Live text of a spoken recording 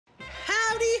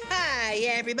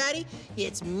Hey everybody,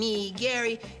 it's me,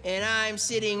 Gary, and I'm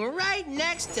sitting right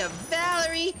next to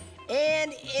Valérie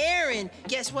and Erin.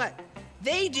 Guess what?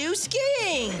 They do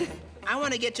skiing. I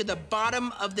want to get to the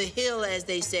bottom of the hill, as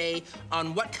they say,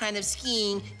 on what kind of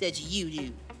skiing that you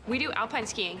do. We do alpine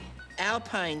skiing.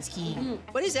 Alpine skiing.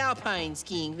 What is alpine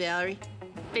skiing, Valérie?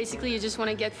 Basically, you just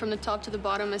want to get from the top to the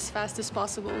bottom as fast as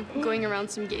possible, going around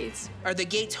some gates. Are the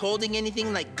gates holding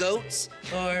anything like goats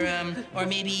or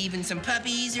maybe even some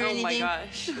puppies or anything? Oh my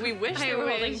gosh, we wish they were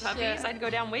holding puppies. Yeah. I'd go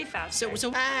down way faster.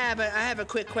 So I have a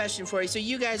quick question for you. So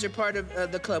you guys are part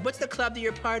of the club. What's the club that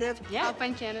you're part of? Yeah.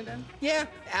 Alpine Canada. Yeah,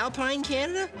 Alpine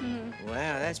Canada?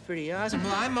 Wow, that's pretty awesome.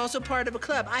 Well, I'm also part of a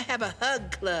club. I have a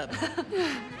hug club.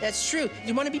 That's true.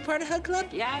 You want to be part of Hug Club?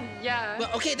 Yeah. Yeah. Well,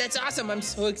 okay, that's awesome. I'm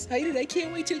so excited. I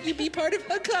can't wait till you be part of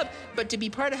Hug Club. But to be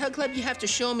part of Hug Club, you have to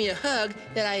show me a hug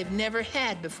that I have never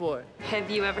had before.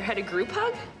 Have you ever had a group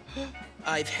hug?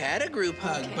 I've had a group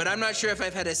hug, but I'm not sure if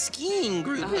I've had a skiing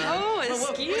group hug. Oh,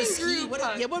 What would group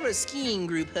hug. Yeah, what would a skiing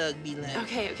group hug be like?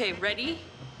 Okay, ready?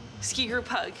 Ski group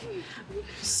hug.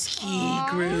 Ski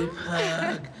group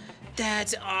hug.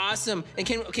 That's awesome. And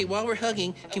while we're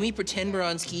hugging, can we pretend we're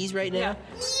on skis right now?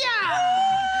 Yeah!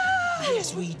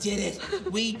 Yes, we did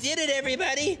it. We did it,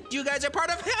 everybody. You guys are part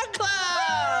of Hug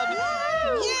Club!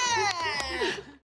 Yeah!